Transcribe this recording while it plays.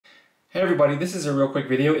Hey everybody, this is a real quick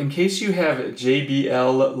video. In case you have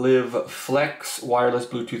JBL Live Flex wireless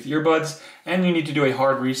Bluetooth earbuds and you need to do a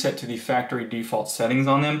hard reset to the factory default settings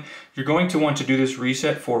on them, you're going to want to do this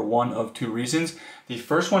reset for one of two reasons. The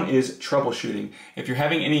first one is troubleshooting. If you're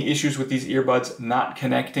having any issues with these earbuds not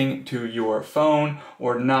connecting to your phone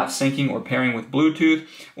or not syncing or pairing with Bluetooth,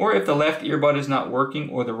 or if the left earbud is not working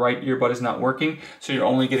or the right earbud is not working, so you're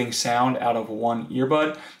only getting sound out of one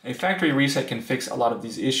earbud, a factory reset can fix a lot of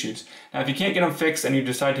these issues. Now, if you can't get them fixed and you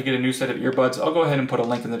decide to get a new set of earbuds, I'll go ahead and put a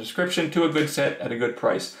link in the description to a good set at a good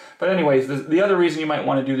price. But anyways, the other reason you might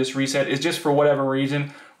want to do this reset is just for whatever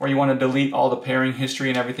reason, where you want to delete all the pairing history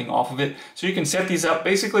and everything off of it. So you can set these up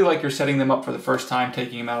basically like you're setting them up for the first time,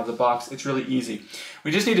 taking them out of the box. It's really easy. We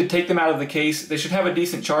just need to take them out of the case. They should have a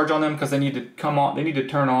decent charge on them because they need to come on, they need to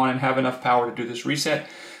turn on and have enough power to do this reset.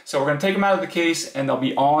 So we're going to take them out of the case and they'll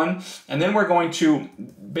be on, and then we're going to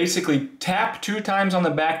basically tap 2 times on the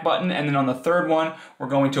back button, and then on the third one we're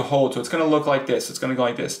going to hold. So it's going to look like this. It's going to go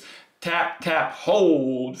like this. Tap, tap,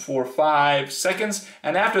 hold for 5 seconds,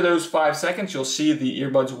 and after those 5 seconds you'll see the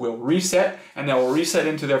earbuds will reset, and they will reset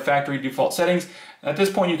into their factory default settings. At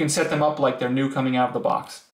this point you can set them up like they're new coming out of the box.